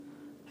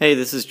Hey,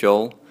 this is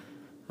Joel.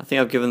 I think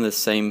I've given the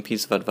same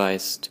piece of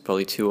advice to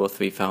probably 2 or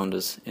 3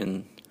 founders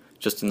in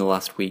the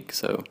last week,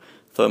 so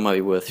I thought it might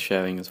be worth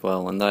sharing as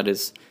well. And that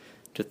is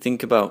to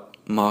think about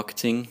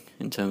marketing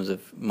in terms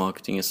of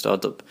marketing a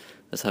startup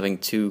as having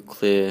two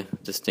clear,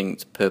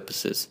 distinct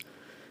purposes.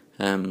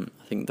 I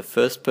think the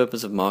first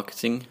purpose of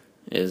marketing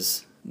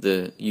is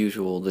the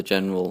usual, the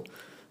general,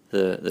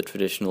 the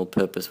traditional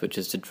purpose, which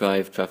is to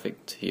drive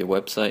traffic to your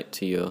website,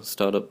 to your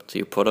startup, to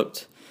your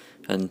product,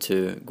 and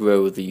to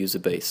grow the user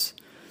base.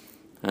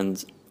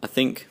 And I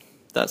think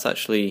that's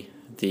actually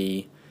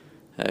the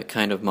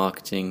kind of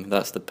marketing,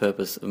 that's the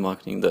purpose of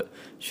marketing that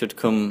should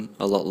come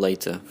a lot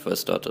later for a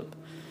startup.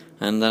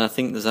 And then I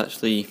think there's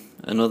actually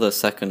another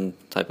second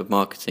type of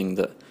marketing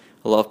that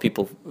a lot of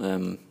people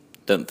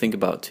don't think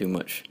about too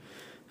much,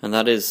 and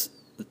that is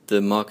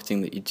the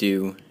marketing that you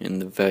do in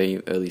the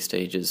very early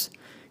stages.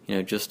 You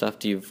know, just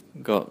after you've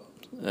got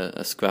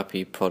a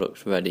scrappy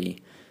product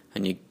ready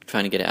and you're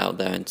trying to get it out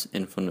there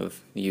in front of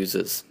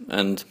users.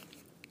 And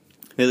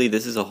really,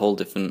 this is a whole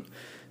different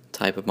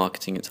type of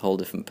marketing. It's a whole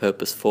different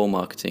purpose for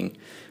marketing.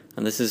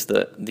 And this is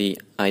that the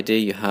idea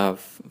you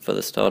have for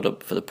the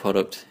startup, for the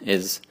product,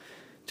 is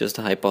just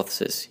a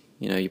hypothesis.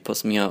 You know, you put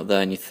something out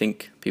there and you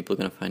think people are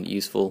going to find it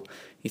useful.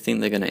 You think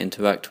they're going to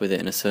interact with it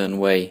in a certain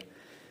way,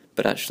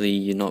 but actually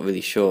you're not really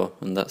sure.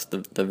 And that's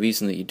the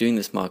reason that you're doing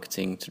this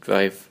marketing, to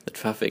drive the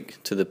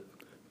traffic to the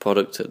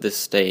product at this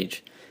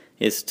stage,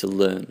 is to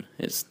learn.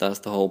 That's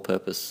the whole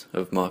purpose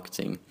of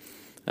marketing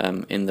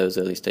in those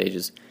early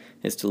stages,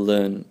 is to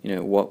learn. You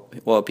know,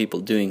 what are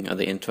people doing? Are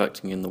they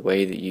interacting in the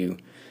way that you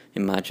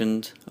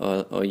imagined,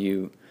 or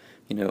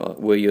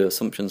were your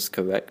assumptions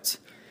correct?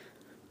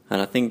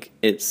 And I think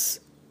it's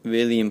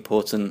really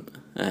important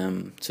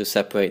to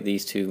separate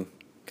these two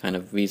kind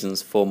of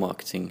reasons for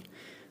marketing.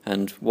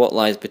 And what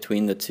lies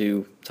between the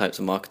two types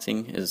of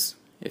marketing is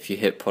if you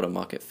hit product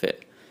market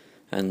fit.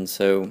 And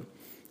so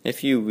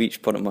if you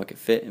reach product market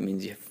fit, it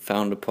means you've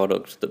found a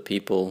product that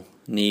people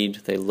need,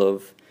 they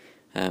love,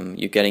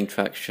 you're getting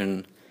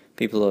traction,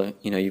 people are,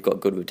 you've got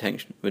good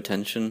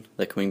retention,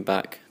 they're coming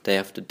back day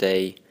after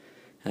day.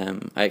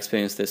 I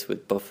experienced this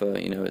with Buffer.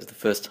 It's the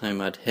first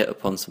time I'd hit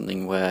upon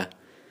something where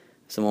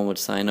someone would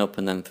sign up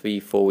and then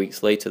 3-4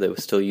 weeks later they were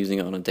still using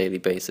it on a daily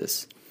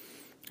basis.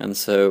 And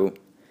so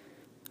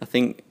I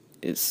think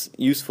it's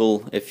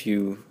useful if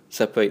you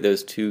separate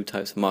those two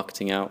types of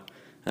marketing out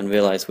and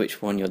realize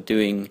which one you're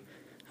doing.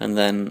 And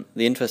then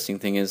the interesting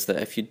thing is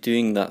that if you're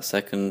doing that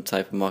second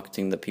type of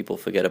marketing that people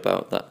forget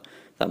about,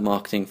 that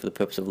marketing for the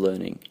purpose of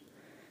learning,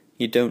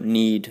 you don't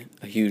need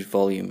a huge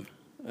volume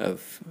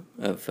of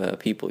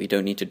people. You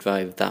don't need to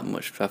drive that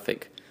much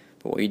traffic.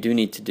 But what you do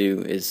need to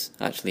do is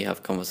actually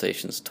have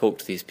conversations, talk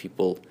to these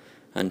people,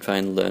 and try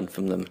and learn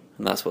from them.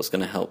 And that's what's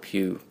going to help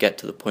you get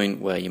to the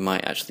point where you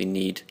might actually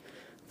need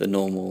the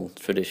normal,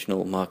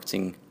 traditional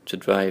marketing to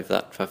drive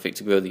that traffic,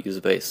 to grow the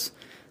user base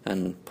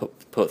and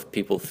put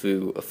people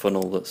through a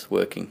funnel that's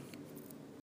working.